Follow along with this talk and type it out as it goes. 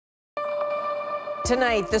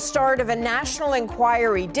Tonight, the start of a national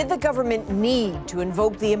inquiry. Did the government need to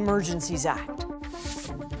invoke the Emergencies Act?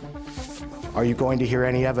 Are you going to hear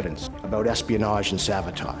any evidence about espionage and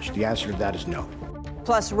sabotage? The answer to that is no.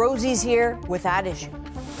 Plus, Rosie's here with that issue.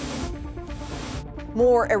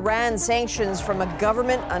 More Iran sanctions from a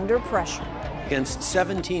government under pressure. Against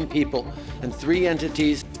 17 people and 3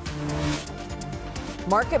 entities.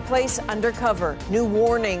 Marketplace undercover. New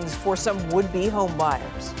warnings for some would-be home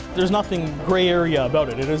buyers. There's nothing gray area about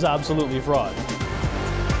it. It is absolutely fraud.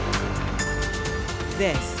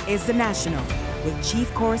 This is The National with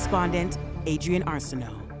Chief Correspondent Adrian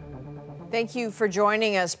Arsenault. Thank you for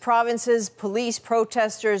joining us. Provinces, police,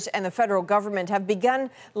 protesters, and the federal government have begun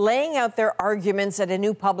laying out their arguments at a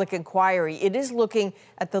new public inquiry. It is looking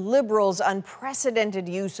at the Liberals' unprecedented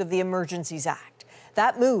use of the Emergencies Act.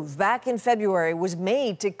 That move back in February was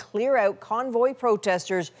made to clear out convoy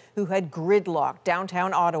protesters who had gridlocked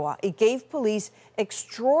downtown Ottawa. It gave police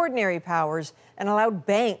extraordinary powers and allowed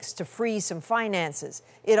banks to freeze some finances.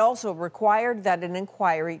 It also required that an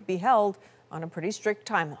inquiry be held on a pretty strict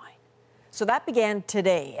timeline. So that began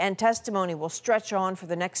today, and testimony will stretch on for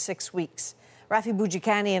the next 6 weeks. Rafi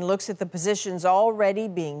Boudjikanian looks at the positions already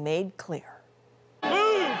being made clear.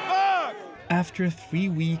 After 3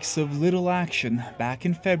 weeks of little action, back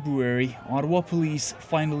in February, Ottawa police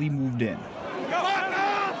finally moved in.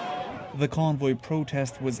 The convoy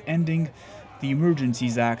protest was ending. The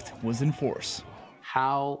Emergencies Act was in force.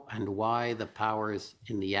 How and why the powers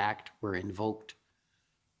in the Act were invoked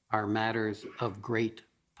are matters of great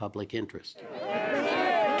public interest.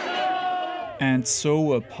 And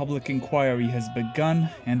so a public inquiry has begun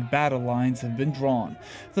and battle lines have been drawn.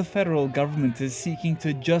 The federal government is seeking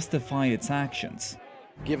to justify its actions.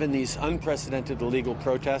 Given these unprecedented illegal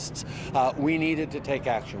protests, we needed to take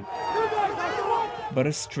action. But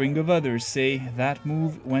a string of others say that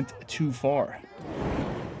move went too far.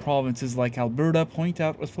 Provinces like Alberta point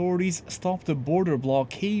out authorities stopped a border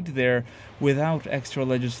blockade there without extra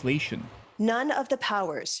legislation. None of the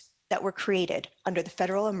powers that were created under the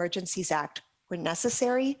Federal Emergencies Act were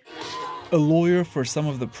necessary. A lawyer for some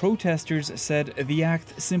of the protesters said the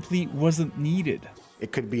act simply wasn't needed.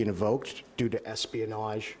 It could be invoked due to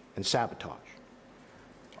espionage and sabotage.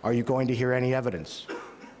 Are you going to hear any evidence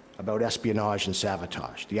about espionage and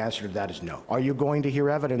sabotage? The answer to that is no. Are you going to hear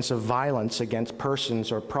evidence of violence against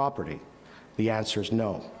persons or property? The answer is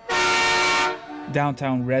no.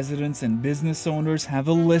 Downtown residents and business owners have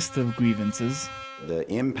a list of grievances. The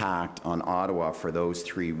impact on Ottawa for those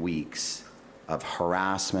 3 weeks of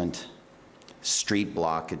harassment, street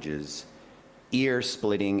blockages,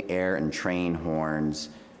 ear-splitting air and train horns,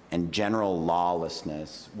 and general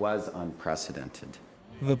lawlessness was unprecedented.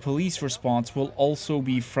 The police response will also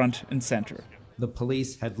be front and center. The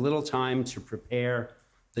police had little time to prepare.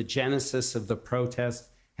 The genesis of the protest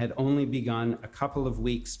had only begun a couple of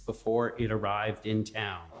weeks before it arrived in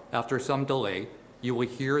town. After some delay, you will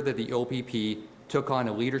hear that the OPP took on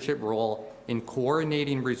a leadership role in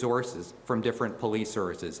coordinating resources from different police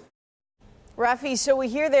services. Rafi, so we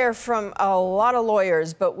hear there from a lot of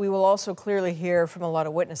lawyers, but we will also clearly hear from a lot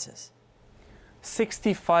of witnesses.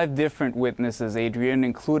 65 different witnesses, Adrian,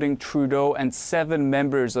 including Trudeau and 7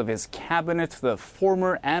 members of his cabinet, the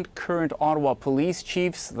former and current Ottawa police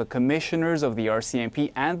chiefs, the commissioners of the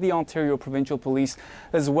RCMP and the Ontario Provincial Police,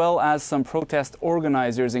 as well as some protest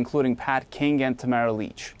organizers, including Pat King and Tamara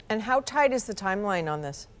Leach. And how tight is the timeline on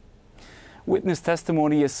this? Witness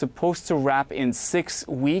testimony is supposed to wrap in 6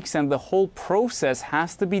 weeks, and the whole process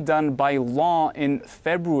has to be done by law in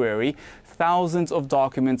February. Thousands of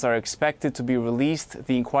documents are expected to be released.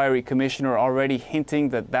 The inquiry commissioner already hinting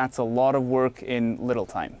that that's a lot of work in little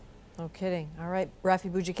time. No kidding. All right. Rafi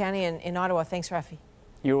Boudjikanian in Ottawa. Thanks, Rafi.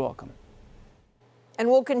 You're welcome. And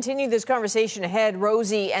we'll continue this conversation ahead.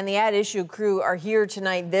 Rosie and the Ad Issue crew are here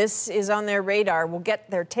tonight. This is on their radar. We'll get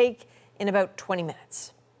their take in about 20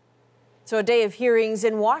 minutes. So a day of hearings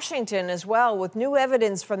in Washington as well, with new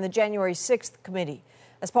evidence from the January 6th committee.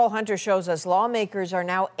 As Paul Hunter shows us, lawmakers are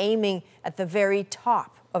now aiming at the very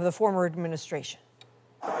top of the former administration.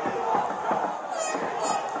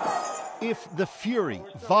 If the fury,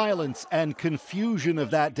 violence, and confusion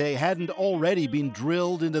of that day hadn't already been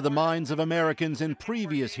drilled into the minds of Americans in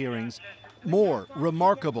previous hearings, more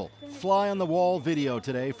remarkable fly-on-the-wall video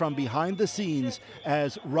today from behind the scenes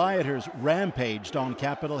as rioters rampaged on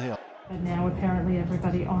Capitol Hill. And now apparently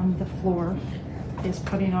everybody on the floor is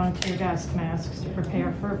putting on tear gas masks to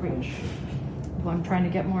prepare for a breach. Well, I'm trying to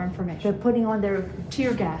get more information. They're putting on their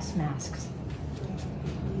tear gas masks.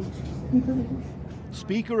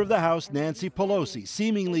 Speaker of the House Nancy Pelosi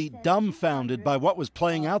seemingly dumbfounded by what was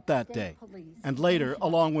playing out that day. And later,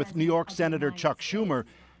 along with New York Senator Chuck Schumer,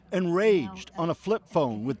 enraged on a flip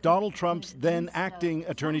phone with Donald Trump's then acting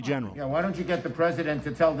Attorney General. Yeah, why don't you get the president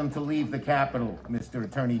to tell them to leave the Capitol, Mr.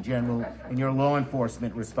 Attorney General, in your law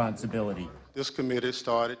enforcement responsibility? This committee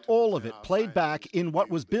started. All of it played back in what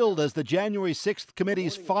was billed as the January 6th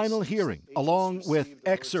committee's final hearing, along with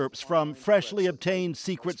excerpts from freshly obtained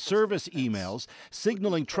Secret Service emails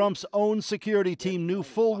signaling Trump's own security team knew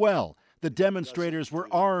full well the demonstrators were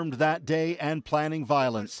armed that day and planning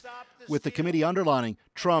violence. With the committee underlining,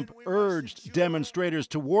 Trump urged demonstrators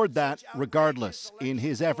toward that regardless in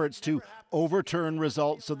his efforts to overturn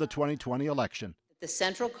results of the 2020 election. The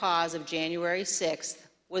central cause of January 6th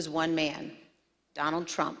was one man, Donald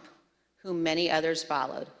Trump, whom many others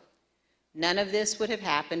followed. None of this would have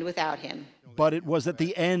happened without him. But it was at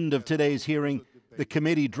the end of today's hearing the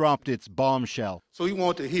committee dropped its bombshell. So we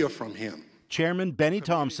want to hear from him. Chairman Benny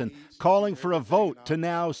Thompson calling for a vote to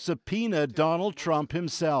now subpoena Donald Trump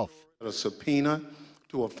himself. A subpoena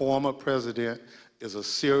to a former president is a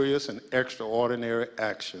serious and extraordinary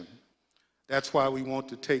action. That's why we want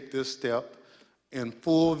to take this step in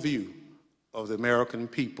full view of the American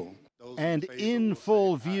people. And in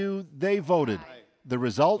full view, they voted. The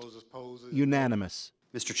result, unanimous.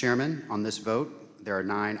 Mr. Chairman, on this vote, there are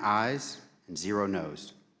 9 ayes and 0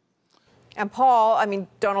 noes. And Paul,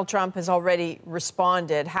 Donald Trump has already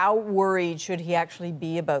responded. How worried should he actually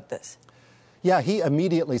be about this? Yeah, he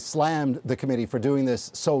immediately slammed the committee for doing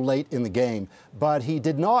this so late in the game, but he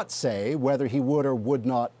did not say whether he would or would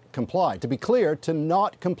not comply. To be clear, to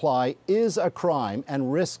not comply is a crime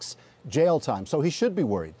and risks jail time, so he should be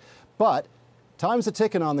worried. But time's a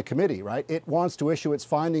ticking on the committee, right? It wants to issue its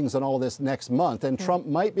findings on all this next month, and Trump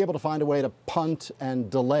might be able to find a way to punt and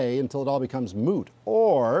delay until it all becomes moot.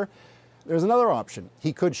 Or there's another option.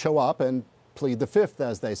 He could show up and plead the fifth,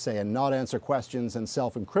 as they say, and not answer questions and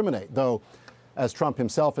self-incriminate. Though, as Trump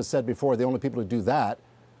himself has said before, the only people who do that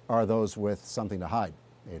are those with something to hide.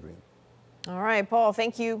 Adrian. All right, Paul,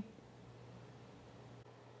 thank you.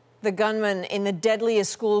 The gunman in the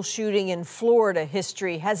deadliest school shooting in Florida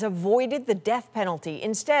history has avoided the death penalty.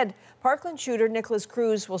 Instead, Parkland shooter Nicholas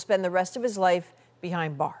Cruz will spend the rest of his life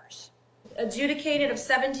behind bars. Adjudicated of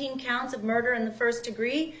 17 counts of murder in the first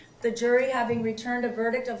degree, the jury having returned a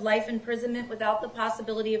verdict of life imprisonment without the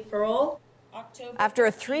possibility of parole. After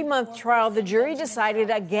a 3-month trial, the jury decided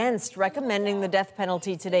against recommending the death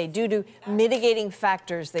penalty today due to mitigating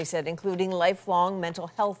factors, they said, including lifelong mental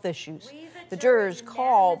health issues. The jurors'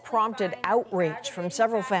 call prompted outrage from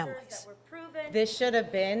several families. This should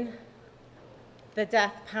have been the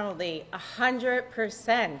death penalty,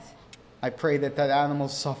 100%. I pray that that animal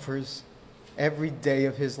suffers every day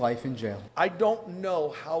of his life in jail. I don't know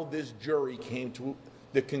how this jury came to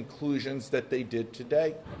the conclusions that they did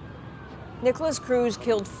today. Nicholas Cruz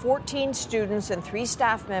killed 14 students and 3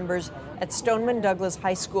 staff members at Stoneman Douglas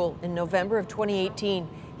High School in November of 2018.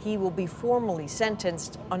 He will be formally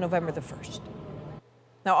sentenced on November the 1st.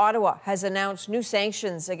 Now, Ottawa has announced new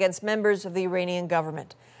sanctions against members of the Iranian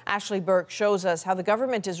government. Ashley Burke shows us how the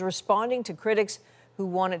government is responding to critics who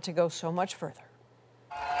want it to go so much further.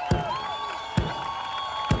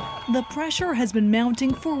 The pressure has been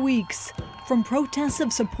mounting for weeks, from protests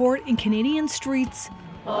of support in Canadian streets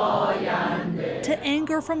to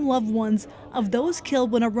anger from loved ones of those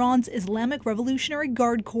killed when Iran's Islamic Revolutionary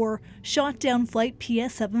Guard Corps shot down flight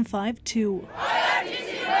PS752.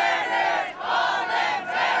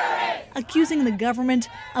 Accusing the government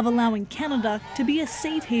of allowing Canada to be a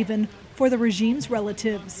safe haven for the regime's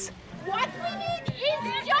relatives. What we need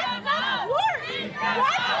is just not war.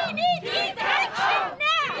 What we need is action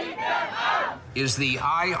now. Is the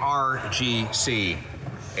IRGC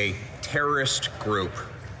a terrorist group?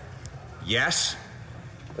 Yes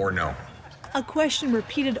or no? A question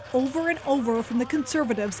repeated over and over from the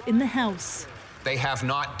Conservatives in the House. They have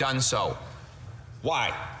not done so.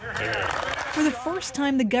 Why? For the first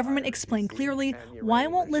time, the government explained clearly why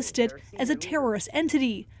it won't list it as a terrorist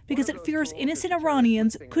entity, because it fears innocent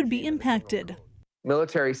Iranians could be impacted.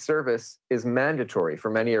 Military service is mandatory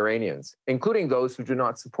for many Iranians, including those who do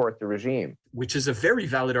not support the regime. Which is a very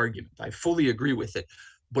valid argument. I fully agree with it.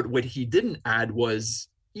 But what he didn't add was,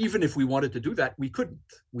 even if we wanted to do that, we couldn't.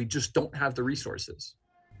 We just don't have the resources.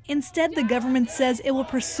 Instead, the government says it will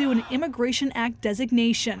pursue an Immigration Act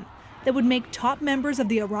designation that would make top members of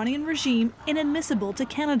the Iranian regime inadmissible to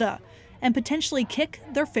Canada and potentially kick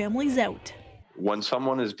their families out. When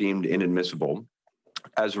someone is deemed inadmissible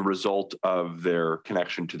as a result of their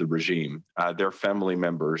connection to the regime, their family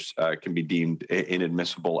members can be deemed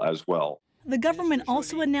inadmissible as well. The government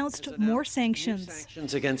also announced more sanctions.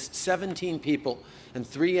 Sanctions against 17 people and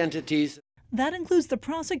 3 entities. That includes the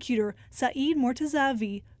prosecutor, Saeed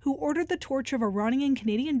Mortazavi, who ordered the torture of Iranian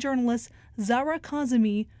Canadian journalist Zahra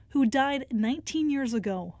Kazemi, who died 19 years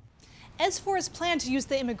ago. As for his plan to use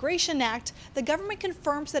the Immigration Act, the government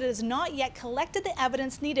confirms that it has not yet collected the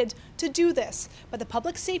evidence needed to do this. But the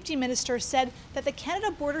public safety minister said that the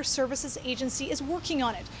Canada Border Services Agency is working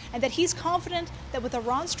on it and that he's confident that with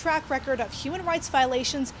Iran's track record of human rights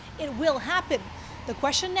violations, it will happen. The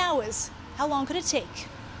question now is, how long could it take?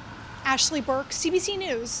 Ashley Burke, CBC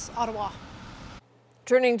News, Ottawa.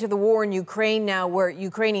 Turning to the war in Ukraine now, where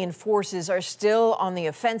Ukrainian forces are still on the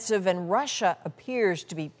offensive and Russia appears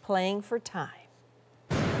to be playing for time.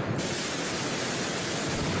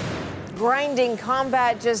 Grinding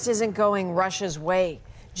combat just isn't going Russia's way.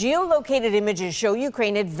 Geolocated images show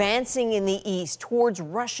Ukraine advancing in the east towards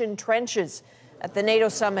Russian trenches. At the NATO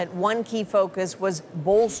summit, one key focus was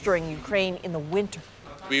bolstering Ukraine in the winter.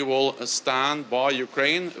 We will stand by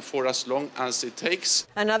Ukraine for as long as it takes.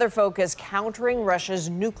 Another focus, countering Russia's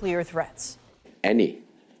nuclear threats. Any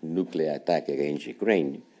nuclear attack against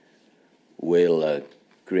Ukraine will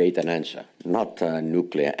create an answer. Not a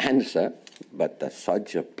nuclear answer, but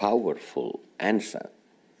such a powerful answer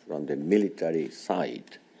from the military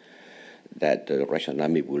side that the Russian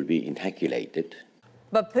army will be inoculated.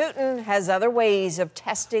 But Putin has other ways of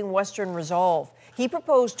testing Western resolve. He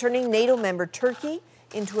proposed turning NATO member Turkey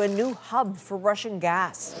into a new hub for Russian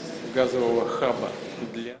gas.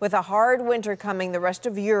 With a hard winter coming, the rest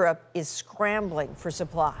of Europe is scrambling for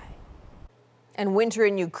supply. And winter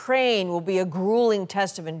in Ukraine will be a grueling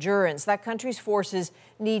test of endurance. That country's forces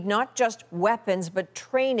need not just weapons, but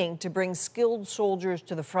training to bring skilled soldiers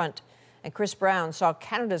to the front. And Chris Brown saw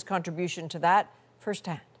Canada's contribution to that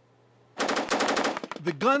firsthand.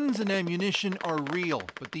 The guns and ammunition are real,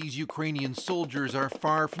 but these Ukrainian soldiers are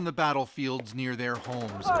far from the battlefields near their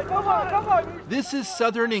homes. This is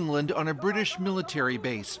southern England on a British military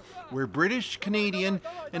base, where British, Canadian,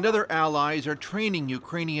 and other allies are training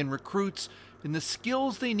Ukrainian recruits in the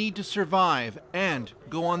skills they need to survive and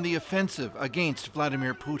go on the offensive against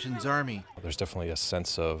Vladimir Putin's army. There's definitely a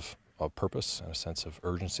sense of purpose and a sense of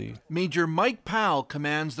urgency. Major Mike Powell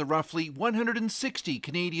commands the roughly 160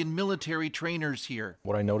 Canadian military trainers here.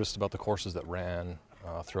 What I noticed about the courses that ran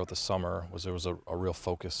throughout the summer was there was a real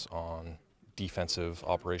focus on defensive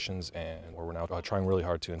operations, and where we're now trying really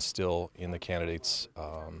hard to instill in the candidates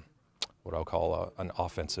what I'll call an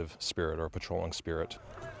offensive spirit or a patrolling spirit.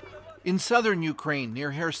 In southern Ukraine,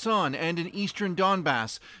 near Kherson, and in eastern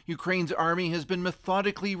Donbass, Ukraine's army has been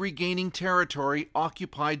methodically regaining territory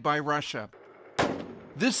occupied by Russia.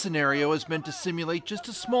 This scenario is meant to simulate just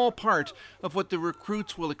a small part of what the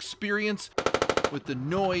recruits will experience with the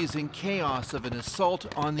noise and chaos of an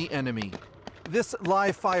assault on the enemy. This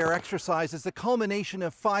live fire exercise is the culmination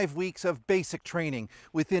of 5 weeks of basic training.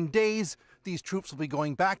 Within days, these troops will be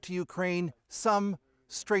going back to Ukraine, some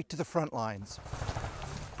straight to the front lines.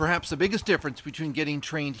 Perhaps the biggest difference between getting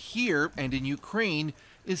trained here and in Ukraine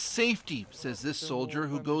is safety, says this soldier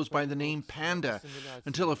who goes by the name Panda.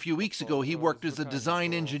 Until a few weeks ago, he worked as a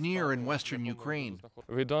design engineer in western Ukraine.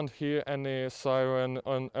 We don't hear any siren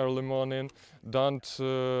on early morning.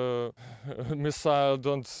 Missile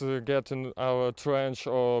don't get in our trench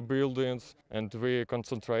or buildings, and we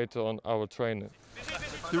concentrate on our training.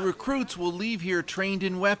 The recruits will leave here trained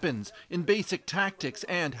in weapons, in basic tactics,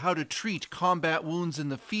 and how to treat combat wounds in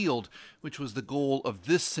the field, which was the goal of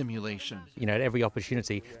this simulation. You know, at every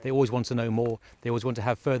opportunity, they always want to know more. They always want to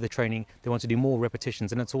have further training. They want to do more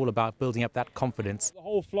repetitions, and it's all about building up that confidence. The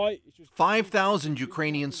whole flight. 5,000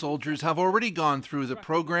 Ukrainian soldiers have already gone through the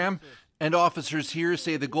program, and officers here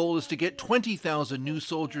say the goal is to get 20,000 new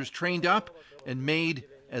soldiers trained up and made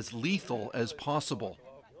as lethal as possible.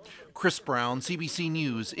 Chris Brown, CBC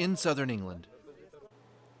News in southern England.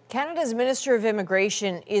 Canada's Minister of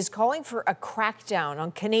Immigration is calling for a crackdown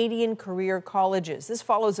on Canadian career colleges. This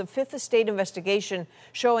follows a Fifth Estate investigation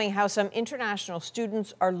showing how some international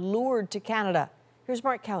students are lured to Canada. Here's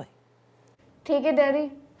Mark Kelly. Take it,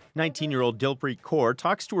 Daddy. 19-year-old Dilpreet Kaur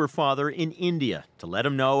talks to her father in India to let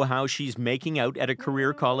him know how she's making out at a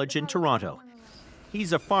career college in Toronto.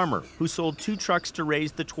 He's a farmer who sold 2 trucks to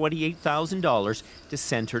raise the $28,000 to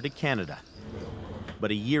send her to Canada.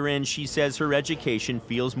 But a year in, she says her education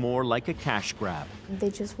feels more like a cash grab. They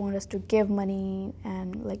just want us to give money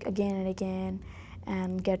and again and again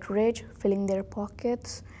and get rich, filling their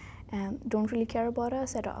pockets, and don't really care about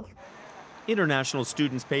us at all. International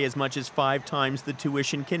students pay as much as 5 times the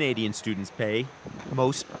tuition Canadian students pay.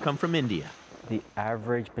 Most come from India. The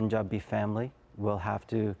average Punjabi family will have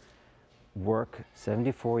to work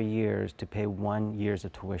 74 years to pay 1 year's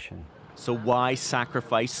of tuition. So why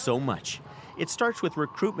sacrifice so much? It starts with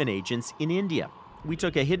recruitment agents in India. We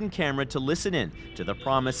took a hidden camera to listen in to the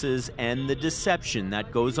promises and the deception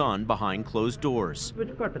that goes on behind closed doors.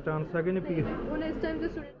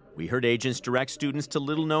 We heard agents direct students to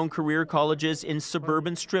little-known career colleges in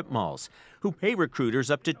suburban strip malls, who pay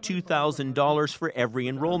recruiters up to $2,000 for every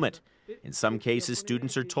enrollment. In some cases,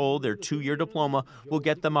 students are told their 2-year diploma will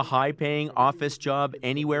get them a high-paying office job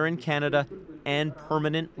anywhere in Canada and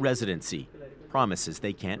permanent residency. Promises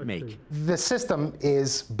they can't make. The system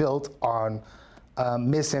is built on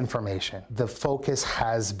misinformation. The focus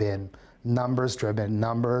has been numbers-driven,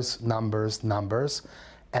 numbers,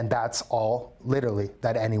 and that's all, literally,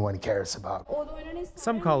 that anyone cares about.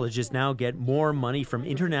 Some colleges now get more money from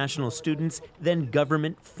international students than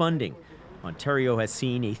government funding. Ontario has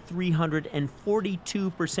seen a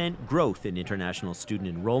 342% growth in international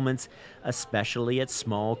student enrollments, especially at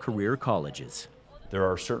small career colleges. There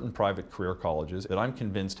are certain private career colleges that I'm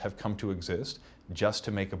convinced have come to exist just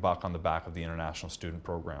to make a buck on the back of the international student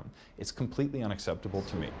program. It's completely unacceptable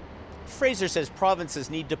to me. Fraser says provinces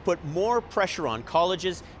need to put more pressure on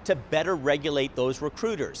colleges to better regulate those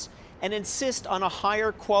recruiters and insist on a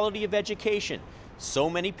higher quality of education so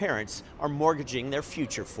many parents are mortgaging their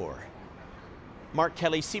future for. Mark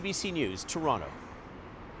Kelly, CBC News, Toronto.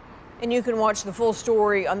 And you can watch the full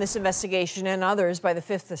story on this investigation and others by the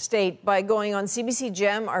Fifth Estate by going on CBC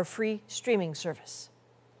Gem, our free streaming service.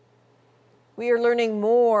 We are learning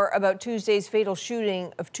more about Tuesday's fatal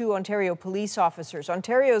shooting of 2 Ontario police officers.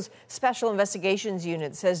 Ontario's Special Investigations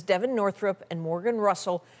Unit says Devin Northrup and Morgan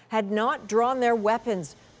Russell had not drawn their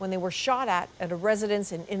weapons when they were shot at a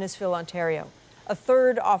residence in Innisfil, Ontario. A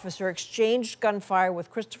third officer exchanged gunfire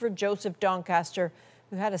with Christopher Joseph Doncaster,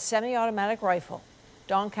 who had a semi-automatic rifle.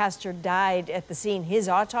 Doncaster died at the scene. His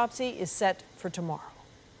autopsy is set for tomorrow.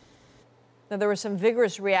 Now, there was some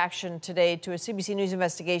vigorous reaction today to a CBC News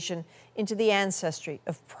investigation into the ancestry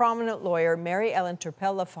of prominent lawyer Ellen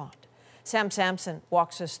Turpel-Lafond. Sam Sampson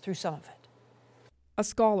walks us through some of it. A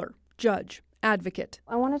scholar, judge, advocate.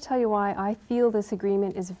 I want to tell you why I feel this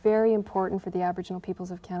agreement is very important for the Aboriginal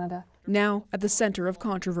peoples of Canada. Now at the center of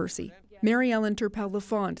controversy. Ellen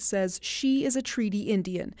Turpel-Lafond says she is a Treaty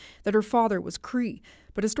Indian, that her father was Cree,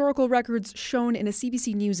 but historical records shown in a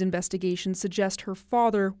CBC News investigation suggest her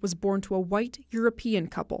father was born to a white European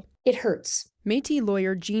couple. It hurts. Métis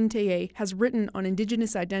lawyer Jean Théier has written on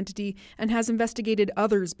Indigenous identity and has investigated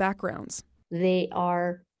others' backgrounds. They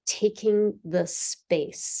are taking the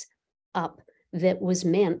space up that was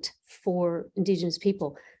meant for Indigenous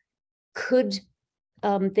people. Could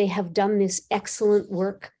they have done this excellent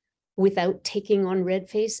work without taking on red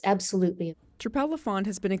face? Absolutely. Turpel-Lafond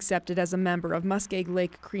has been accepted as a member of Muskeg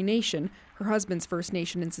Lake Cree Nation, her husband's First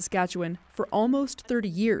Nation in Saskatchewan, for almost 30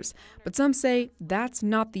 years. But some say that's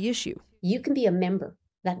not the issue. You can be a member.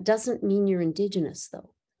 That doesn't mean you're Indigenous,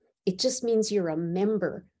 though. It just means you're a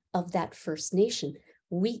member of that First Nation.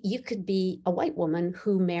 You could be a white woman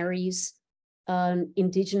who marries an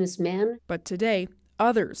Indigenous man. But today,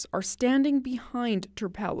 others are standing behind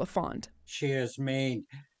Turpel-Lafond. She has made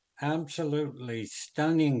absolutely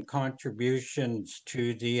stunning contributions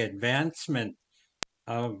to the advancement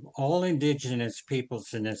of all Indigenous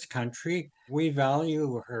peoples in this country. We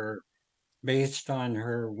value her based on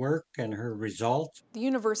her work and her results. The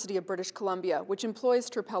University of British Columbia, which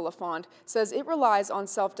employs Turpel-Lafond, says it relies on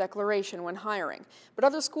self-declaration when hiring. But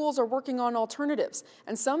other schools are working on alternatives,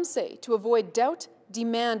 and some say to avoid doubt,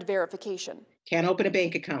 demand verification. Can't open a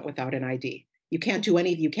bank account without an ID. You can't do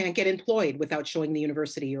anything. You can't get employed without showing the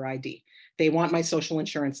university your ID. They want my social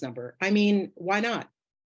insurance number. I mean, why not?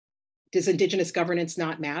 Does Indigenous governance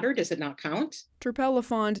not matter? Does it not count?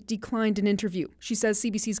 Turpel-Lafond declined an interview. She says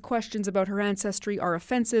CBC's questions about her ancestry are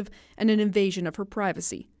offensive and an invasion of her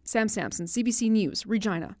privacy. Sam Sampson, CBC News,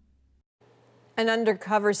 Regina. An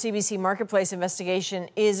undercover CBC Marketplace investigation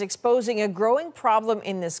is exposing a growing problem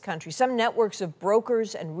in this country. Some networks of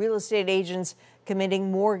brokers and real estate agents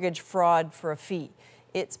committing mortgage fraud for a fee.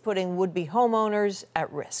 It's putting would-be homeowners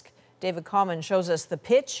at risk. David Common shows us the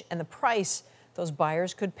pitch and the price those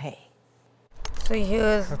buyers could pay. So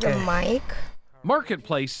here's the mic.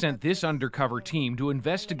 Marketplace sent this undercover team to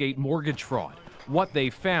investigate mortgage fraud. What they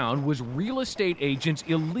found was real estate agents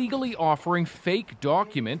illegally offering fake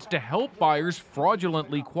documents to help buyers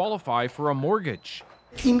fraudulently qualify for a mortgage.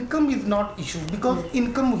 Income is not issue because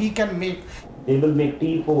income he can make. They will make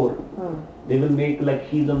T4. They will make like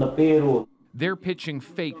he's on the payroll. They're pitching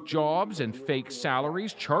fake jobs and fake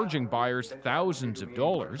salaries, charging buyers thousands of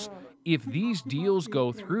dollars. If these deals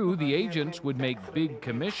go through, the agents would make big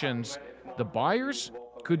commissions. The buyers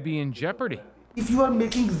could be in jeopardy. If you are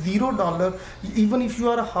making $0, even if you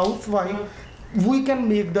are a housewife, we can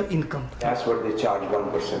make the income. That's what they charge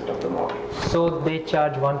 1% of the mortgage. So they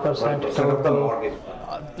charge 1% of the mortgage.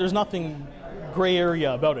 There's nothing gray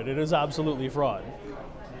area about it. It is absolutely fraud.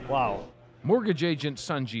 Wow. Mortgage agent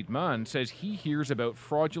Sanjit Mann says he hears about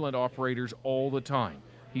fraudulent operators all the time.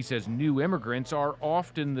 He says new immigrants are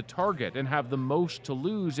often the target and have the most to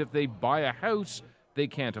lose if they buy a house they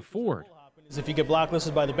can't afford. If you get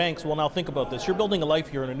blacklisted by the banks, well, now think about this. You're building a life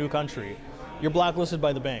here in a new country. You're blacklisted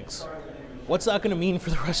by the banks. What's that going to mean for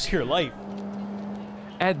the rest of your life?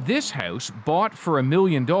 At this house, bought for $1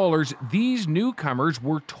 million, these newcomers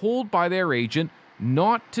were told by their agent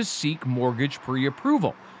not to seek mortgage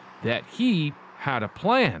pre-approval, that he had a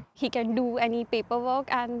plan. He can do any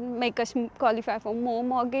paperwork and make us qualify for more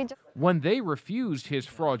mortgage. When they refused his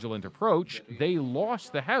fraudulent approach, they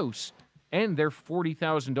lost the house and their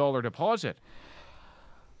 $40,000 deposit.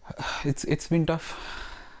 It's been tough.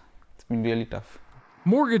 It's been really tough.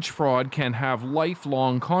 Mortgage fraud can have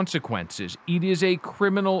lifelong consequences. It is a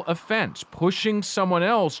criminal offense. Pushing someone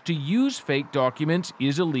else to use fake documents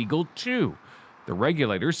is illegal too. The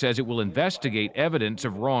regulator says it will investigate evidence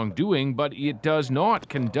of wrongdoing, but it does not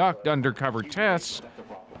conduct undercover tests,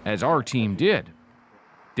 as our team did.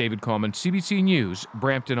 David Coleman, CBC News,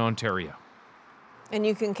 Brampton, Ontario. And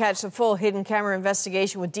you can catch the full hidden camera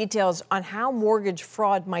investigation with details on how mortgage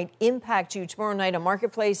fraud might impact you tomorrow night on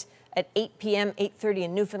Marketplace at 8 p.m., 8:30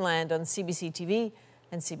 in Newfoundland on CBC TV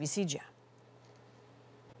and CBC Gem.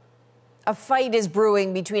 A fight is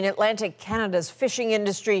brewing between Atlantic Canada's fishing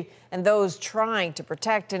industry and those trying to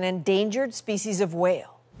protect an endangered species of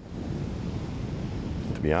whale.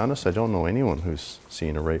 To be honest, I don't know anyone who's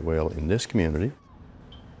seen a right whale in this community.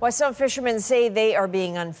 Why some fishermen say they are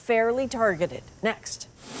being unfairly targeted. Next.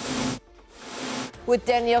 With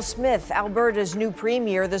Danielle Smith, Alberta's new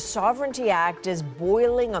premier, the Sovereignty Act is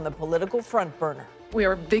boiling on the political front burner. We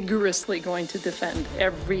are vigorously going to defend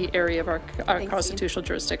every area of our constitutional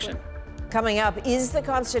jurisdiction. Coming up, is the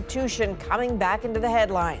Constitution coming back into the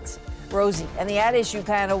headlines? Rosie and the At Issue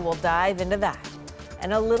panel will dive into that.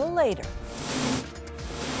 And a little later,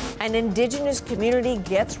 an Indigenous community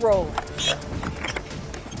gets rolling.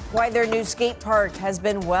 Why their new skate park has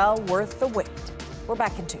been well worth the wait. We're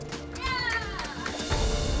back in 2.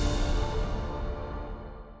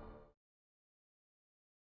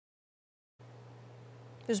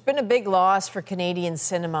 There's been a big loss for Canadian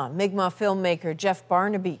cinema. Mi'kmaq filmmaker Jeff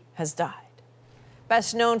Barnaby has died.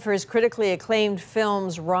 Best known for his critically acclaimed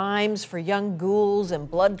films Rhymes for Young Ghouls and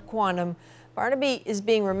Blood Quantum, Barnaby is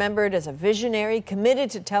being remembered as a visionary committed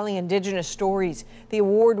to telling Indigenous stories. The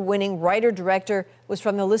award-winning writer-director was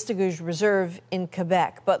from the Listigouge Reserve in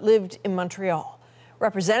Quebec, but lived in Montreal.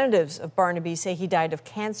 Representatives of Barnaby say he died of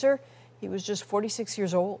cancer. He was just 46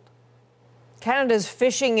 years old. Canada's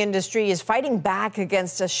fishing industry is fighting back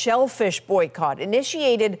against a shellfish boycott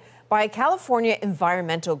initiated by a California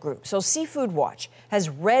environmental group. So Seafood Watch has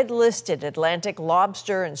red-listed Atlantic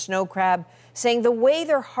lobster and snow crab, saying the way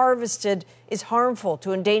they're harvested is harmful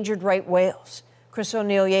to endangered right whales. Chris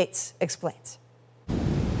O'Neill-Yates explains.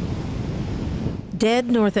 Dead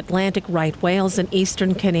North Atlantic right whales in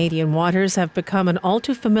eastern Canadian waters have become an all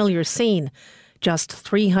too familiar scene. Just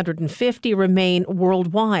 350 remain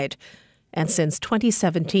worldwide. And since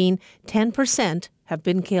 2017, 10% have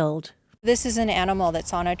been killed. This is an animal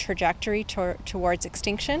that's on a trajectory towards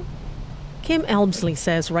extinction. Kim Elmsley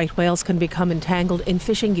says right whales can become entangled in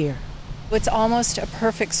fishing gear. It's almost a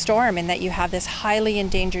perfect storm in that you have this highly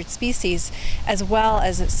endangered species as well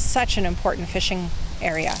as such an important fishing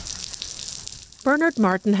area. Bernard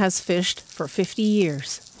Martin has fished for 50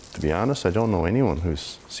 years. To be honest, I don't know anyone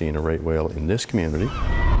who's seen a right whale in this community.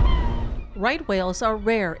 Right whales are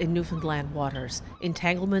rare in Newfoundland waters.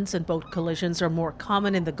 Entanglements and boat collisions are more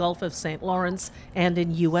common in the Gulf of St. Lawrence and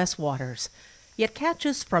in U.S. waters. Yet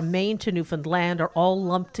catches from Maine to Newfoundland are all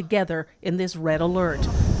lumped together in this red alert.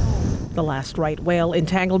 The last right whale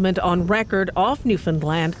entanglement on record off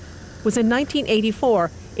Newfoundland was in 1984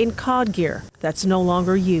 in cod gear that's no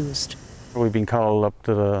longer used. We've been called up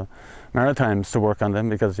to the Maritimes to work on them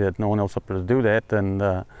because they had no one else up there to do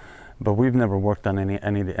that, but we've never worked on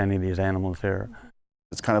any of these animals here.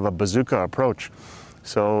 It's kind of a bazooka approach.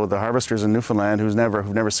 So the harvesters in Newfoundland who've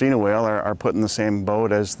never seen a whale are put in the same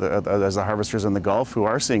boat as the harvesters in the Gulf who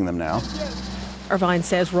are seeing them now. Irvine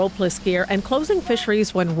says ropeless gear and closing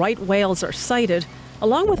fisheries when right whales are sighted,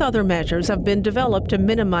 along with other measures, have been developed to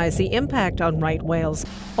minimize the impact on right whales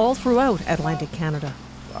all throughout Atlantic Canada.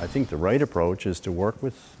 I think the right approach is to work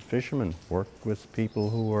with fishermen, work with people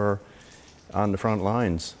who are on the front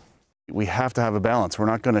lines. We have to have a balance. We're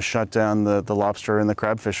not going to shut down the lobster and the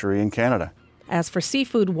crab fishery in Canada. As for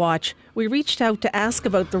Seafood Watch, we reached out to ask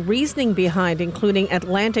about the reasoning behind including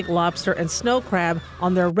Atlantic lobster and snow crab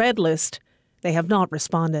on their red list. They have not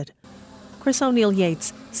responded. Chris O'Neill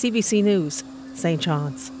Yates, CBC News, St.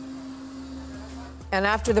 John's. And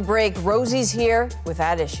after the break, Rosie's here with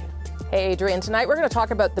that issue. Hey, Adrian, tonight we're going to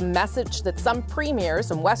talk about the message that some premiers,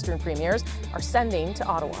 some Western premiers, are sending to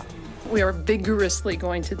Ottawa. We are vigorously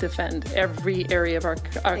going to defend every area of our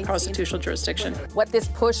constitutional jurisdiction. What this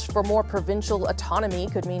push for more provincial autonomy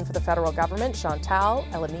could mean for the federal government. Chantal,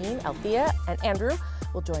 Elamine, Althea, and Andrew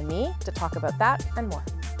will join me to talk about that and more.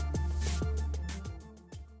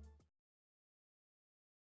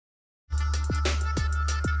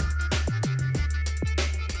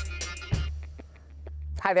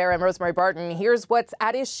 Hi there, I'm Rosemary Barton. Here's what's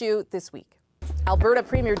at issue this week. Alberta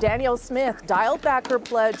Premier Danielle Smith dialed back her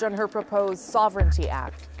pledge on her proposed Sovereignty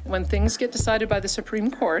Act. When things get decided by the Supreme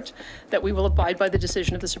Court, that we will abide by the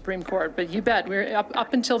decision of the Supreme Court. But you bet, we're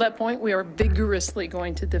up until that point, we are vigorously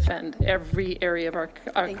going to defend every area of our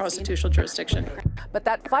constitutional jurisdiction. But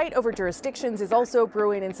that fight over jurisdictions is also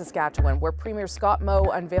brewing in Saskatchewan, where Premier Scott Moe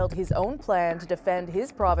unveiled his own plan to defend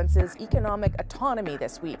his province's economic autonomy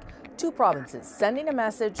this week. 2 provinces sending a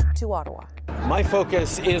message to Ottawa. My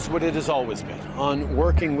focus is what it has always been, on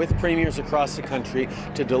working with premiers across the country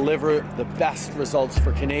to deliver the best results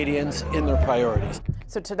for Canadians in their priorities.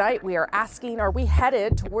 So tonight we are asking, are we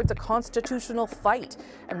headed towards a constitutional fight?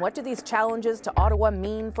 And what do these challenges to Ottawa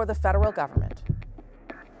mean for the federal government?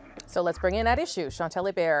 So let's bring in at issue Chantal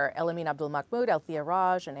Hébert, Elamine Abdul-Mahmoud, Althea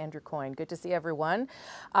Raj, and Andrew Coyne. Good to see everyone.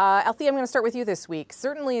 Althea, I'm going to start with you this week.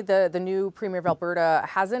 Certainly the new Premier of Alberta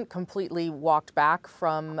hasn't completely walked back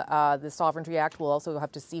from the Sovereignty Act. We'll also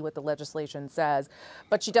have to see what the legislation says.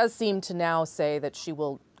 But she does seem to now say that she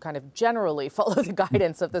will kind of generally follow the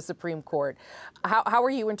guidance of the Supreme Court. How are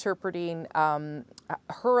you interpreting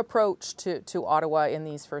her approach to Ottawa in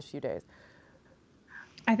these first few days?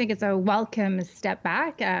 I think it's a welcome step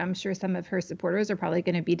back. I'm sure some of her supporters are probably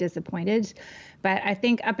going to be disappointed. But I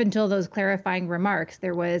think up until those clarifying remarks,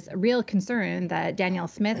 there was a real concern that Danielle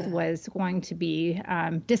Smith was going to be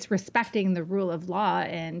disrespecting the rule of law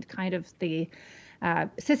and kind of the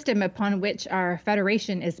system upon which our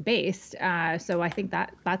federation is based. So I think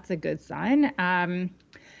that's a good sign.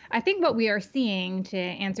 I think what we are seeing, to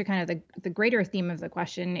answer kind of the greater theme of the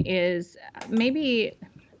question, is maybe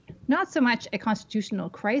not so much a constitutional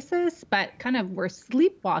crisis, but kind of we're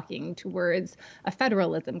sleepwalking towards a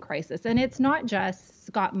federalism crisis. And it's not just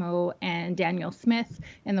Scott Moe and Danielle Smith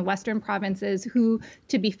in the Western provinces who,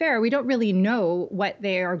 to be fair, we don't really know what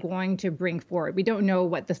they are going to bring forward. We don't know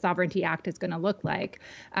what the Sovereignty Act is going to look like.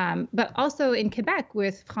 But also in Quebec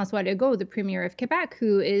with François Legault, the Premier of Quebec,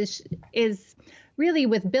 who is really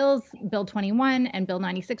with Bill 21 and Bill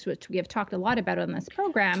 96, which we have talked a lot about on this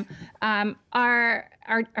program, are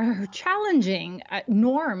challenging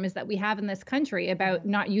norms that we have in this country about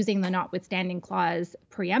not using the notwithstanding clause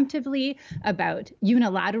preemptively, about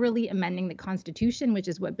unilaterally amending the Constitution, which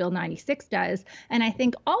is what Bill 96 does. And I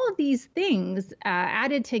think all of these things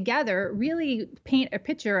added together really paint a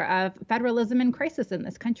picture of federalism in crisis in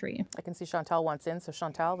this country. I can see Chantal wants in. So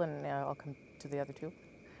Chantal, then I'll come to the other two.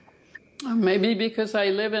 Maybe because I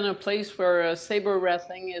live in a place where saber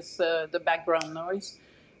rattling is the background noise.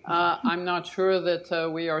 I'm not sure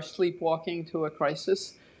that we are sleepwalking to a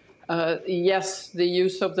crisis. Yes, the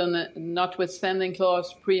use of the notwithstanding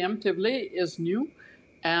clause preemptively is new.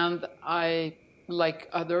 And I, like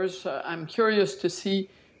others, I'm curious to see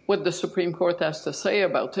what the Supreme Court has to say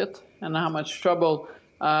about it and how much trouble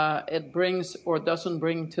it brings or doesn't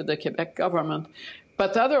bring to the Quebec government.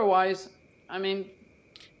 But otherwise, I mean,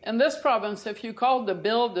 in this province, if you called the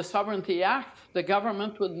bill the Sovereignty Act, the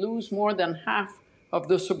government would lose more than half of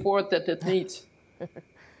the support that it needs.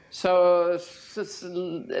 So,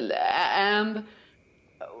 and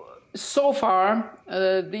so far,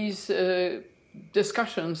 these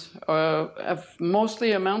discussions have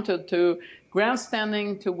mostly amounted to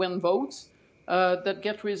grandstanding to win votes that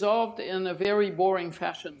get resolved in a very boring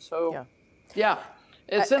fashion. So, yeah,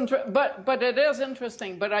 it's but it is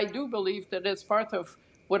interesting. But I do believe that it's part of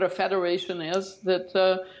what a federation is,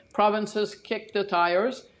 that provinces kick the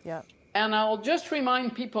tires. Yeah. And I'll just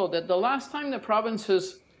remind people that the last time the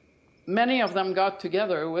provinces, many of them got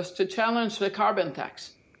together, was to challenge the carbon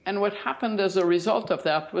tax. And what happened as a result of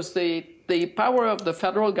that was the power of the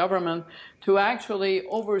federal government to actually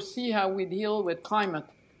oversee how we deal with climate.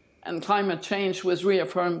 And climate change was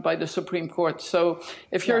reaffirmed by the Supreme Court. So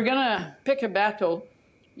if you're going to pick a battle,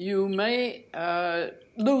 you may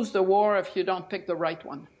lose the war if you don't pick the right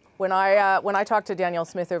one. When I talked to Danielle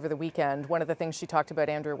Smith over the weekend, one of the things she talked about,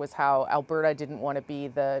 Andrew, was how Alberta didn't want to be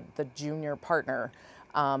the junior partner,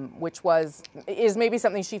 which is maybe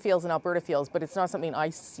something she feels and Alberta feels, but it's not something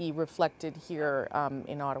I see reflected here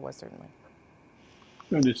in Ottawa, certainly.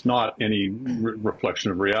 And it's not any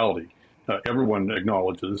reflection of reality. Everyone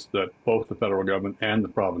acknowledges that both the federal government and the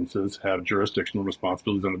provinces have jurisdictional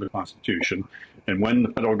responsibilities under the Constitution. And when the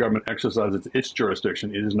federal government exercises its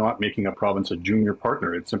jurisdiction, it is not making a province a junior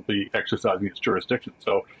partner. It's simply exercising its jurisdiction.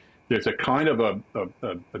 So there's a kind of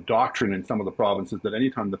a doctrine in some of the provinces that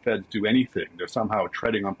anytime the feds do anything, they're somehow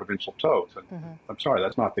treading on provincial toes. And I'm sorry,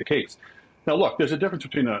 that's not the case. Now, look, there's a difference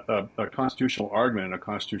between a constitutional argument and a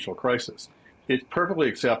constitutional crisis. It's perfectly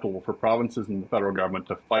acceptable for provinces and the federal government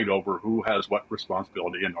to fight over who has what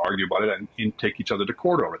responsibility and argue about it and take each other to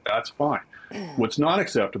court over it. That's fine. What's not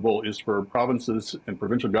acceptable is for provinces and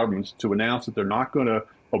provincial governments to announce that they're not going to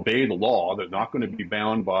obey the law, they're not going to be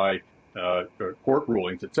bound by court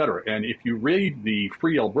rulings, et cetera. And if you read the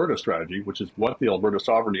Free Alberta strategy, which is what the Alberta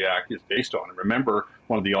Sovereignty Act is based on, and remember,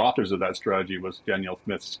 one of the authors of that strategy was Danielle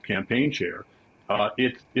Smith's campaign chair,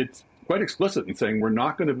 it's quite explicit in saying we're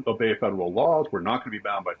not going to obey federal laws, we're not going to be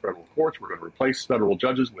bound by federal courts, we're going to replace federal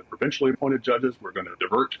judges with provincially appointed judges, we're going to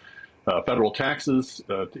divert federal taxes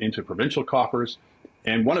into provincial coffers.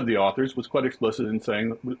 And one of the authors was quite explicit in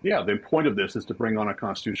saying, yeah, the point of this is to bring on a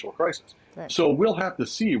constitutional crisis. Right. So we'll have to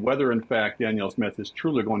see whether, in fact, Danielle Smith is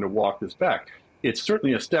truly going to walk this back. It's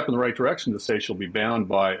certainly a step in the right direction to say she'll be bound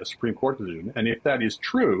by a Supreme Court decision. And if that is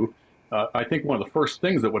true, I think one of the first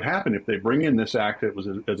things that would happen if they bring in this act as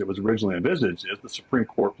it was originally envisaged is the Supreme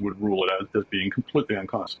Court would rule it as being completely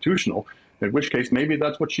unconstitutional, in which case maybe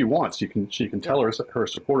that's what she wants. She can tell her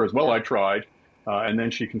supporters, well, I tried, and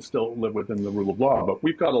then she can still live within the rule of law. But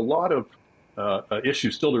we've got a lot of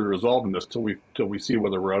issues still to resolve in this till we see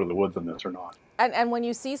whether we're out of the woods on this or not. And when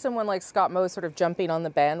you see someone like Scott Moe sort of jumping on the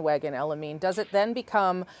bandwagon, Elamine, does it then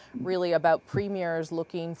become really about premiers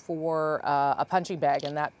looking for a punching bag,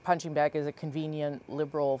 and that punching bag is a convenient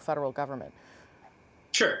Liberal federal government?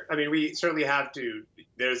 Sure. I mean, we certainly have to.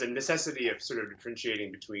 There's a necessity of sort of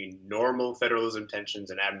differentiating between normal federalism tensions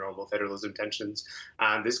and abnormal federalism tensions.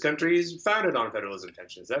 This country is founded on federalism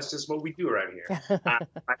tensions. That's just what we do around here.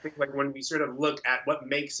 I think like when we sort of look at what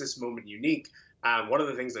makes this moment unique, one of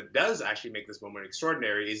the things that does actually make this moment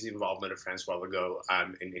extraordinary is the involvement of Francois Legault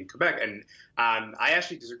in Quebec. And I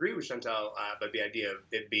actually disagree with Chantal about the idea of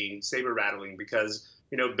it being saber-rattling because,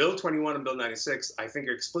 you know, Bill 21 and Bill 96, I think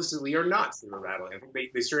explicitly are not saber-rattling. I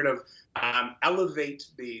think they sort of elevate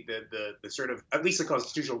the sort of, at least the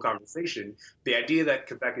constitutional conversation, the idea that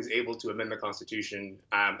Quebec is able to amend the Constitution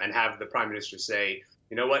and have the Prime Minister say,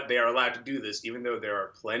 you know what, they are allowed to do this, even though there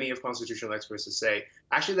are plenty of constitutional experts to say,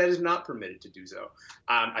 actually, that is not permitted to do so.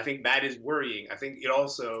 I think that is worrying. I think it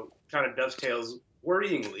also kind of dovetails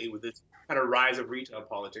worryingly with this kind of rise of retail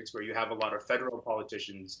politics, where you have a lot of federal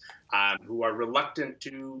politicians who are reluctant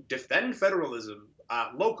to defend federalism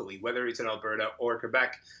locally, whether it's in Alberta or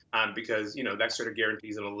Quebec, because, you know, that sort of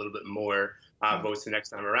guarantees them a little bit more votes the next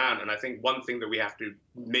time around. And I think one thing that we have to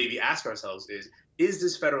maybe ask ourselves is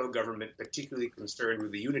this federal government particularly concerned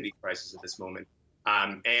with the unity crisis at this moment?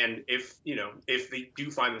 And if they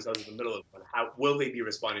do find themselves in the middle of one, how will they be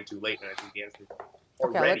responding too late? And I think the answer is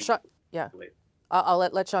already late. I'll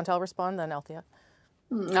let Chantal respond, then Althea.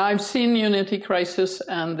 I've seen unity crisis,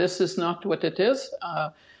 and this is not what it is.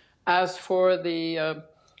 As for the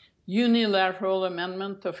unilateral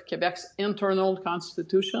amendment of Quebec's internal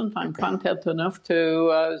constitution, I'm content enough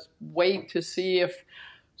to wait to see if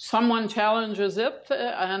someone challenges it,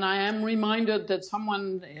 and I am reminded that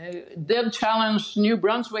someone did challenge New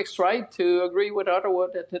Brunswick's right to agree with Ottawa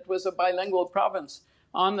that it was a bilingual province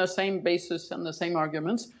on the same basis and the same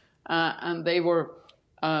arguments, and they were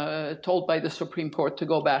told by the Supreme Court to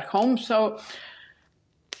go back home. So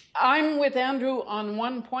I'm with Andrew on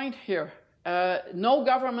one point here. No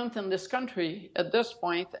government in this country at this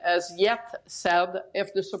point has yet said,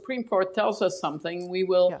 if the Supreme Court tells us something, we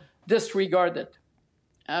will disregard it.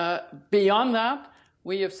 Beyond that,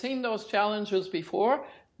 we have seen those challenges before.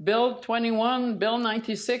 Bill 21, Bill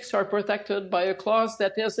 96 are protected by a clause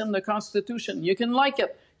that is in the Constitution. You can like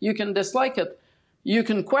it, you can dislike it, you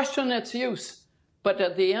can question its use, but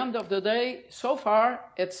at the end of the day, so far,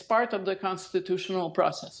 it's part of the constitutional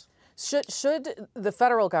process. Should the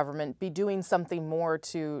federal government be doing something more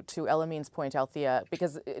to Elamine's point, Althea?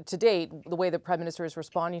 Because to date, the way the Prime Minister is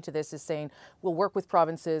responding to this is saying, we'll work with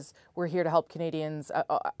provinces, we're here to help Canadians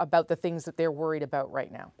about the things that they're worried about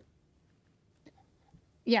right now.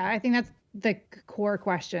 Yeah, I think that's the core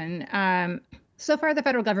question. So far, the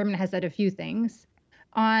federal government has said a few things.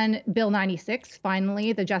 On Bill 96,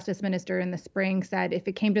 finally, the Justice Minister in the spring said if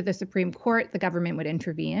it came to the Supreme Court, the government would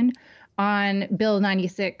intervene. On Bill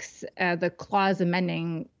 96, the clause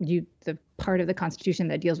amending the part of the Constitution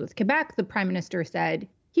that deals with Quebec, the Prime Minister said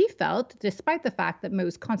he felt, despite the fact that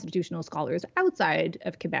most constitutional scholars outside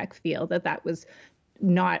of Quebec feel that that was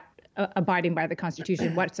not abiding by the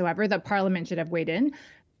Constitution whatsoever, that Parliament should have weighed in.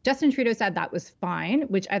 Justin Trudeau said that was fine,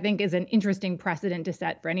 which I think is an interesting precedent to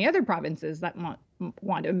set for any other provinces that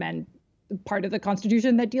want to amend part of the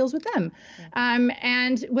Constitution that deals with them.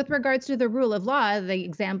 And with regards to the rule of law, the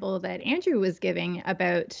example that Andrew was giving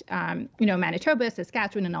about, Manitoba,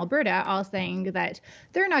 Saskatchewan, and Alberta, all saying that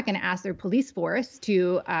they're not going to ask their police force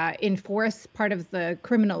to enforce part of the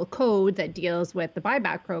criminal code that deals with the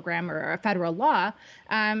buyback program or a federal law.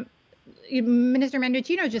 Minister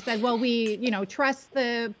Mendocino just said, well, we, trust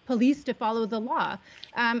the police to follow the law.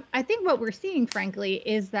 I think what we're seeing, frankly,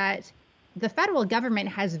 is that the federal government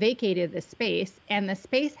has vacated the space, and the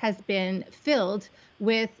space has been filled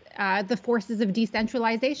with the forces of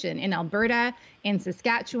decentralization in Alberta, in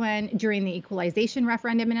Saskatchewan. During the equalization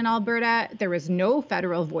referendum in Alberta, there was no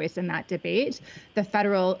federal voice in that debate. The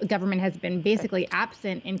federal government has been basically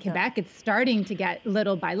absent in Quebec. It's starting to get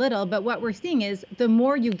little by little, but what we're seeing is the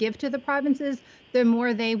more you give to the provinces, the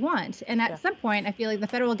more they want. And at some point, I feel like the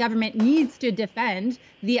federal government needs to defend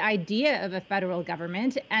the idea of a federal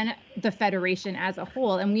government and the federation as a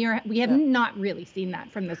whole. And we have not really seen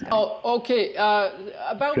that from this government. Oh, okay.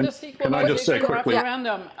 About this equalization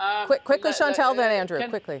referendum. Quickly, Chantal, then Andrew,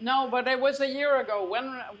 quickly. No, but it was a year ago.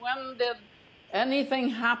 When did anything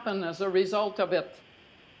happen as a result of it?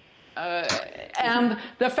 And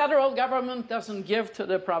the federal government doesn't give to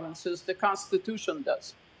the provinces. The Constitution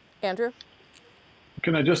does. Andrew?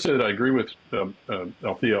 Can I just say that I agree with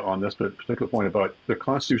Althea on this particular point about the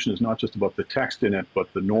Constitution is not just about the text in it,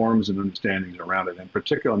 but the norms and understandings around it, and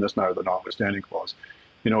particularly on this matter, the notwithstanding clause.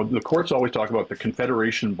 The courts always talk about the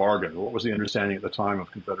Confederation bargain. What was the understanding at the time of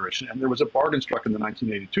Confederation? And there was a bargain struck in the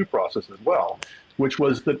 1982 process as well, which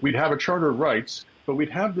was that we'd have a Charter of Rights, but we'd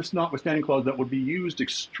have this notwithstanding clause that would be used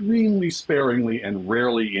extremely sparingly and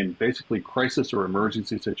rarely in basically crisis or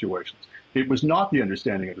emergency situations. It was not the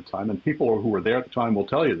understanding at the time, and people who were there at the time will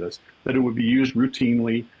tell you this, that it would be used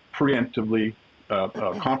routinely, preemptively,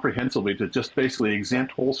 comprehensively to just basically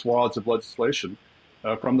exempt whole swaths of legislation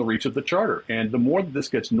from the reach of the Charter. And the more that this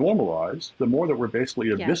gets normalized, the more that we're basically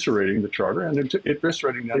eviscerating the Charter and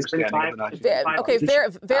eviscerating the understanding of the 1985. Okay,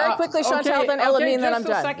 very quickly, Chantal, then Elamine, then I'm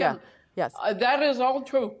done. Second. Yeah. Yes. That is all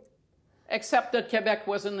true, except that Quebec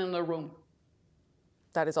wasn't in the room.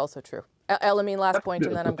 That is also true. Elamine, last point,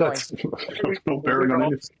 and then I'm going. No bearing on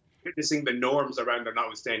anything. Witnessing the norms around the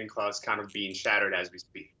notwithstanding clause kind of being shattered as we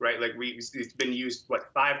speak, right? Like it's been used,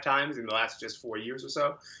 5 times in the last just 4 years or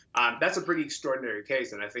so. That's a pretty extraordinary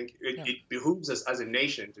case, and I think it behooves us as a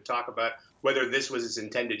nation to talk about whether this was its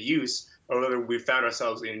intended use or whether we found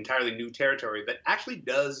ourselves in entirely new territory that actually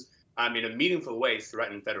does, in a meaningful way,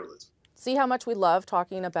 threaten federalism. See how much we love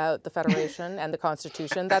talking about the Federation and the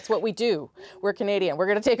Constitution? That's what we do. We're Canadian. We're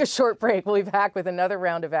going to take a short break. We'll be back with another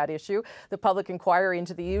round of At Issue. The public inquiry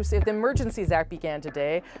into the use of the Emergencies Act began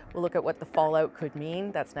today. We'll look at what the fallout could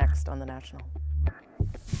mean. That's next on The National.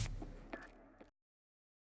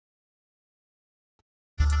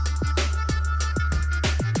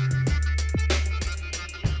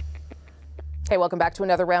 Hey, welcome back to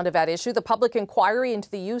another round of At Issue. The public inquiry into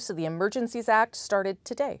the use of the Emergencies Act started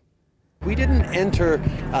today. We didn't enter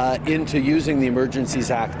into using the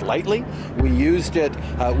Emergencies Act lightly. We used it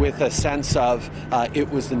with a sense of it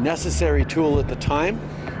was the necessary tool at the time.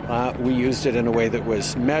 We used it in a way that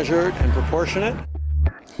was measured and proportionate.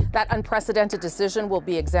 That unprecedented decision will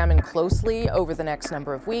be examined closely over the next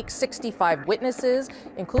number of weeks. 65 witnesses,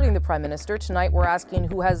 including the Prime Minister. Tonight, we're asking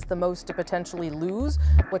who has the most to potentially lose,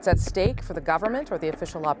 what's at stake for the government or the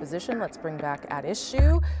official opposition. Let's bring back At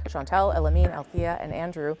Issue. Chantal, Elamine, Althea, and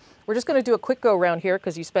Andrew. We're just going to do a quick go around here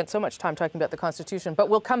because you spent so much time talking about the Constitution, but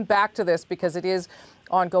we'll come back to this because it is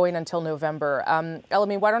ongoing until November.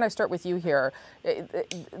 Elamine, why don't I start with you here?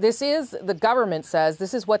 The government says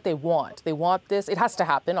this is what they want. They want this. It has to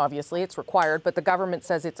happen, obviously. It's required, but the government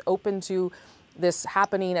says it's open to this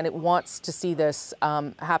happening and it wants to see this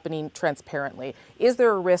happening transparently. Is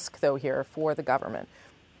there a risk, though, here for the government?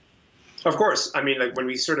 Of course. I mean, like when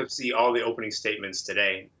we sort of see all the opening statements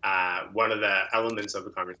today, one of the elements of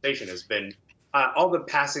the conversation has been all the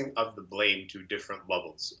passing of the blame to different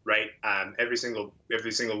levels, right? Every single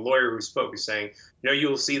lawyer who spoke is saying,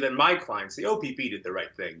 you'll see that my clients, the OPP, did the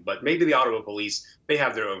right thing, but maybe the Ottawa police, they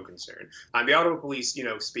have their own concern. The Ottawa police,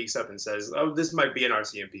 speaks up and says, oh, this might be an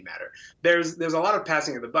RCMP matter. There's a lot of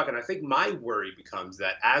passing of the buck, and I think my worry becomes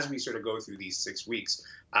that as we sort of go through these 6 weeks,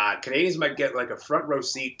 Canadians might get like a front row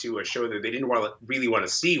seat to a show that they didn't really want to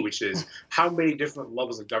see, which is how many different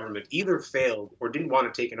levels of government either failed or didn't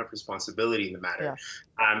want to take enough responsibility in the matter. Yeah.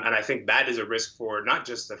 And I think that is a risk for not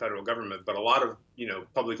just the federal government, but a lot of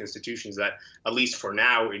public institutions that, at least for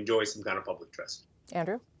now, enjoy some kind of public trust.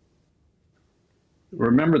 Andrew?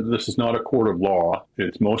 Remember that this is not a court of law.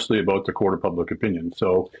 It's mostly about the court of public opinion.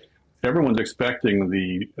 So everyone's expecting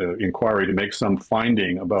the inquiry to make some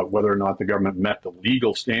finding about whether or not the government met the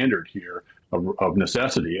legal standard here of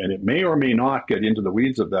necessity. And it may or may not get into the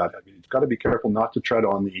weeds of that. I mean, it's got to be careful not to tread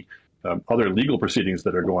on the other legal proceedings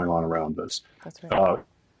that are going on around this. That's right.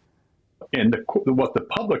 And what the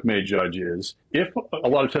public may judge is, if a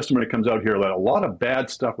lot of testimony comes out here that a lot of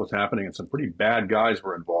bad stuff was happening and some pretty bad guys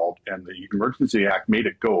were involved, and the Emergency Act made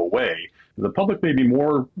it go away, the public may be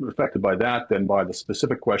more affected by that than by the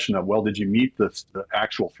specific question of, well, did you meet the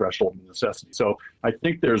actual threshold of necessity? So I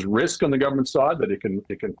think there's risk on the government side that it can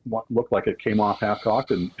look like it came off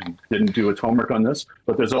half-cocked and didn't do its homework on this.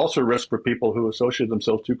 But there's also risk for people who associate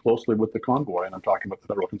themselves too closely with the convoy, and I'm talking about the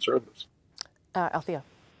federal Conservatives. Althea.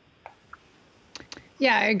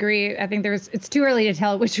 Yeah, I agree. I think it's too early to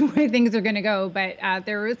tell which way things are going to go, but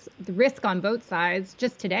there is the risk on both sides.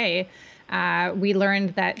 Just today, we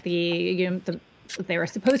learned that the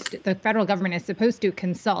federal government is supposed to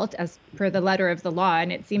consult as per the letter of the law,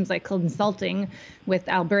 and it seems like consulting with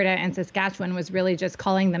Alberta and Saskatchewan was really just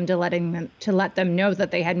calling them to let them know that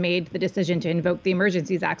they had made the decision to invoke the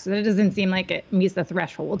Emergencies Act. So that doesn't seem like it meets the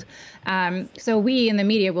threshold. So we in the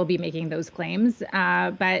media will be making those claims,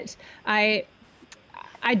 but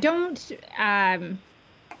I don't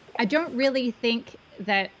really think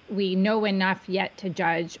that we know enough yet to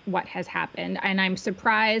judge what has happened. And I'm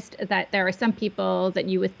surprised that there are some people that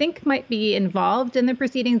you would think might be involved in the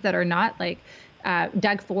proceedings that are not, like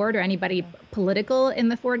Doug Ford or anybody political in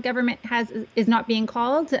the Ford government is not being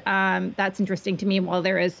called. That's interesting to me. While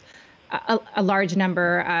there is a large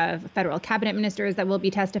number of federal cabinet ministers that will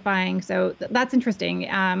be testifying. So that's interesting.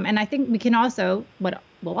 And I think we can also, what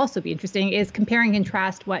will also be interesting is compare and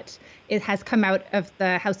contrast what has come out of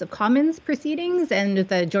the House of Commons proceedings and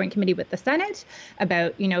the Joint Committee with the Senate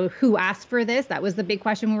about, who asked for this. That was the big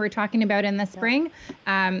question we were talking about in the spring.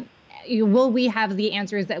 Will we have the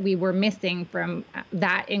answers that we were missing from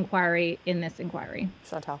that inquiry in this inquiry?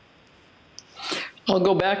 Chantal. I'll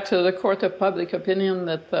go back to the court of public opinion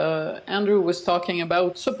that Andrew was talking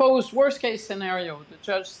about. Suppose worst case scenario, the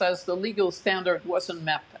judge says the legal standard wasn't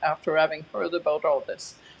met after having heard about all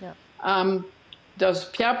this. Yeah. Does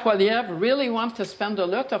Pierre Poilievre really want to spend a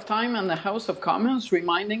lot of time in the House of Commons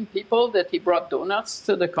reminding people that he brought donuts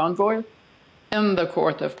to the convoy? In the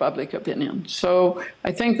court of public opinion. So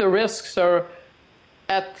I think the risks are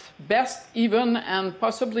at best even and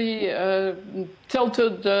possibly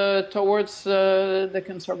tilted towards the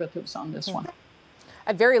Conservatives on this one.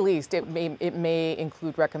 At very least, it may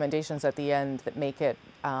include recommendations at the end that make it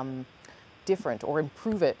different or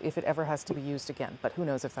improve it if it ever has to be used again. But who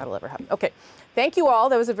knows if that'll ever happen. Okay, thank you all.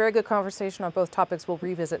 That was a very good conversation on both topics. We'll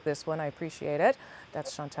revisit this one. I appreciate it.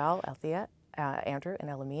 That's Chantal, Althea, Andrew, and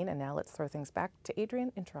Elamine. And now let's throw things back to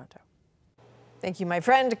Adrian in Toronto. Thank you, my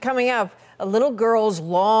friend. Coming up, a little girl's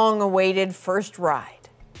long-awaited first ride.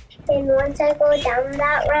 And once I go down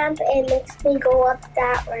that ramp, it makes me go up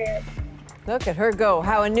that ramp. Look at her go.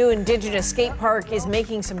 How a new Indigenous skate park is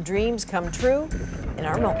making some dreams come true in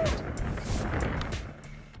our moment.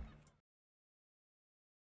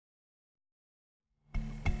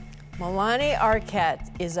 Melanie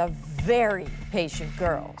Arquette is a very patient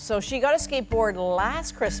girl. So she got a skateboard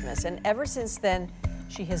last Christmas, and ever since then,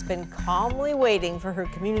 she has been calmly waiting for her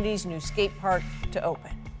community's new skate park to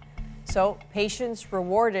open. So patience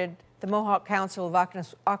rewarded. The Mohawk Council of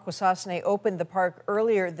Akwesasne opened the park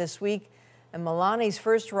earlier this week, and Melani's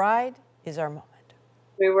first ride is our moment.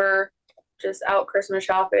 We were just out Christmas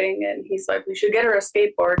shopping, and he's like, we should get her a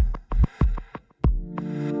skateboard.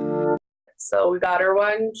 So we got her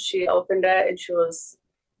one. She opened it, and she was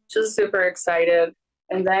just super excited.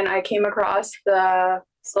 And then I came across the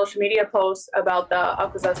social media posts about the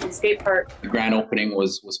Akwesasne skate park. The grand opening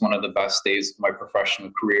was one of the best days of my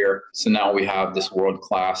professional career. So now we have this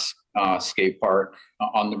world-class skate park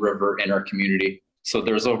on the river in our community. So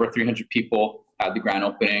there's over 300 people at the grand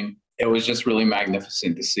opening. It was just really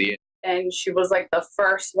magnificent to see. And she was like the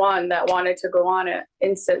first one that wanted to go on it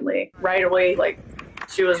instantly, right away. Like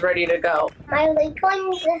she was ready to go. I like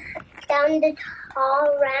going down the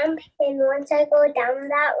tall ramp, and once I go down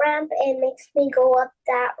that ramp, it makes me go up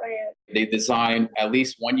that ramp. They design at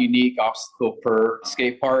least one unique obstacle per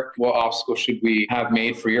skate park. What obstacle should we have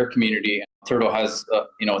made for your community? Turtle has,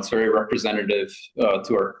 it's very representative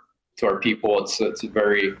to our people. It's a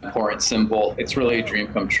very important symbol. It's really a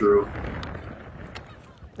dream come true.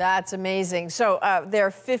 That's amazing. So there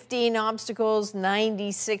are 15 obstacles,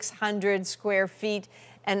 9,600 square feet.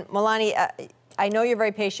 And Melanie, I know you're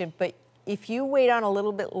very patient, but if you wait on a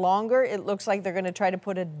little bit longer, it looks like they're going to try to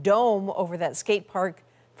put a dome over that skate park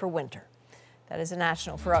for winter. That is a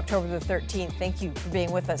national for October the 13th. Thank you for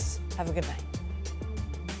being with us. Have a good night.